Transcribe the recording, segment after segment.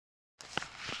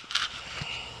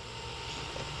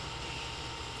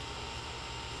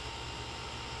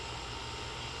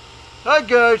Hi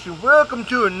guys, and welcome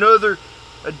to another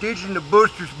edition of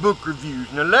Buster's Book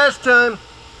Reviews. Now last time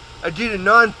I did a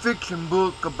non-fiction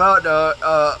book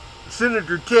about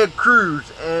Senator Ted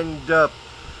Cruz, and I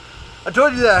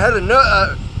told you that I had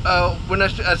when I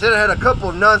said I had a couple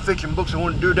of non-fiction books I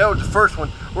wanted to do. That was the first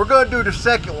one. We're going to do the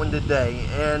second one today,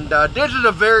 and this is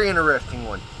a very interesting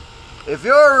one. If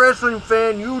you're a wrestling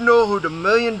fan, you know who the $1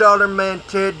 Million Man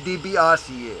Ted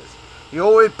Dibiase is. He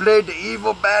always played the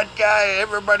evil bad guy.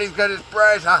 Everybody's got his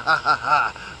price. Ha ha ha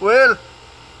ha. Well,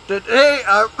 today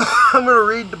I'm going to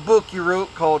read the book he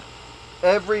wrote called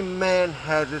Every Man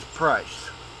Has His Price.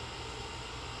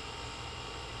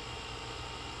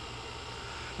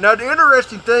 Now, the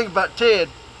interesting thing about Ted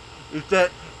is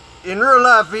that in real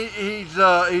life, he's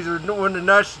one of the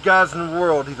nicest guys in the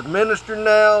world. He's a minister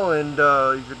now, and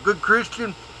he's a good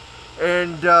Christian.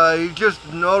 And he's just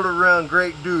an all-around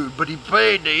great dude. But he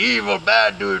played the evil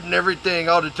bad dude and everything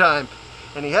all the time.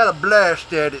 And he had a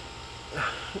blast at it.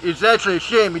 It's actually a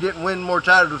shame he didn't win more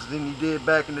titles than he did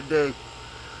back in the day.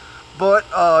 But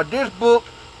this book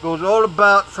goes all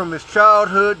about from his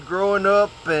childhood, growing up,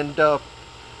 and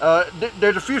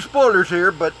there's a few spoilers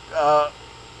here, but the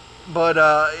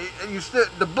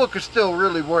book is still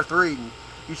really worth reading.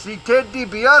 You see, Ted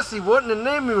Dibiase wasn't the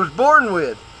name he was born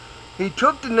with. He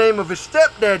took the name of his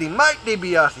stepdaddy, Mike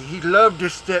Dibiase. He loved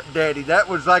his stepdaddy. That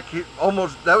was like that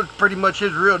was pretty much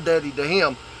his real daddy to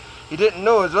him. He didn't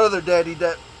know his other daddy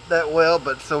that well,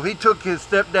 but so he took his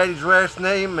stepdaddy's last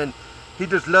name and he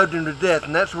just loved him to death,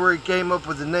 and that's where he came up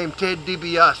with the name Ted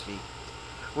Dibiase.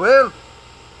 Well,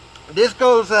 this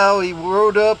goes how he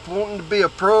grew up wanting to be a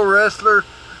pro wrestler,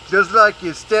 just like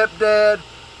his stepdad,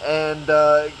 and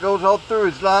it goes all through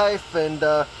his life, and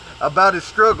about his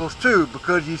struggles too,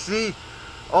 because you see,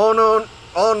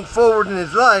 on forward in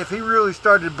his life, he really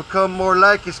started to become more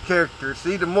like his character.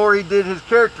 See, the more he did his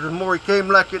character, the more he came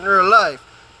like it in real life.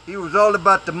 He was all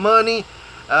about the money.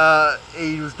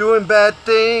 He was doing bad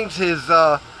things. His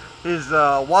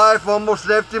wife almost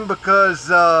left him because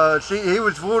he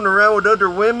was fooling around with other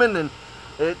women, and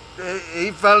he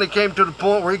finally came to the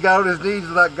point where he got on his knees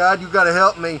and like, God, you got to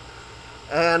help me.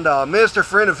 And a minister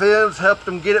friend of his helped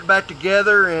him get it back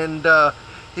together, and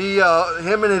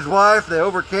him and his wife, they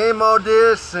overcame all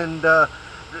this, and there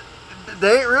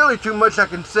ain't really too much I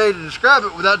can say to describe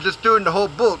it without just doing the whole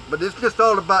book, but it's just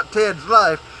all about Ted's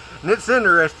life, and it's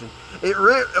interesting.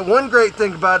 One great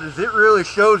thing about it is it really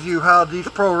shows you how these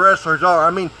pro wrestlers are.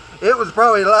 I mean, it's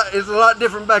a lot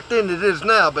different back then than it is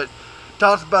now, but it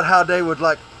talks about how they would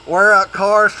like wear out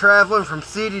cars traveling from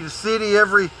city to city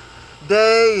every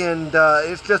day, and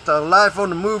it's just a life on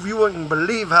the move. You wouldn't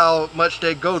believe how much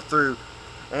they go through,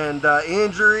 and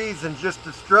injuries, and just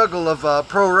the struggle of a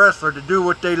pro wrestler to do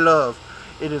what they love.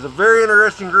 It is a very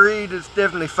interesting read. It's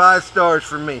definitely 5 stars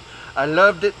for me. I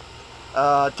loved it.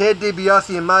 Ted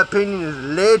Dibiase, in my opinion, is a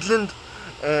legend,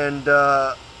 and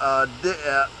a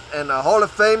Hall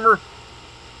of Famer,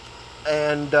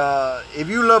 and if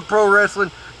you love pro wrestling,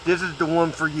 this is the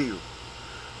one for you.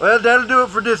 Well, that'll do it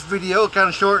for this video. Kind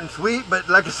of short and sweet, but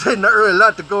like I said, not really a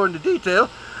lot to go into detail.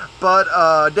 But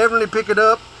definitely pick it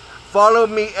up. Follow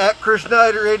me at Chris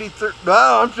Snider 83.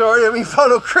 Oh, I'm sorry. I mean,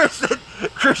 follow Chris at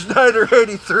Chris Snider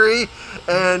 83,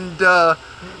 and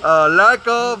like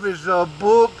all of his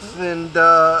books, and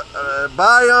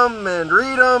buy them and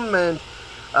read them, and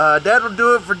that'll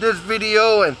do it for this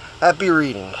video. And happy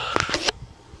reading.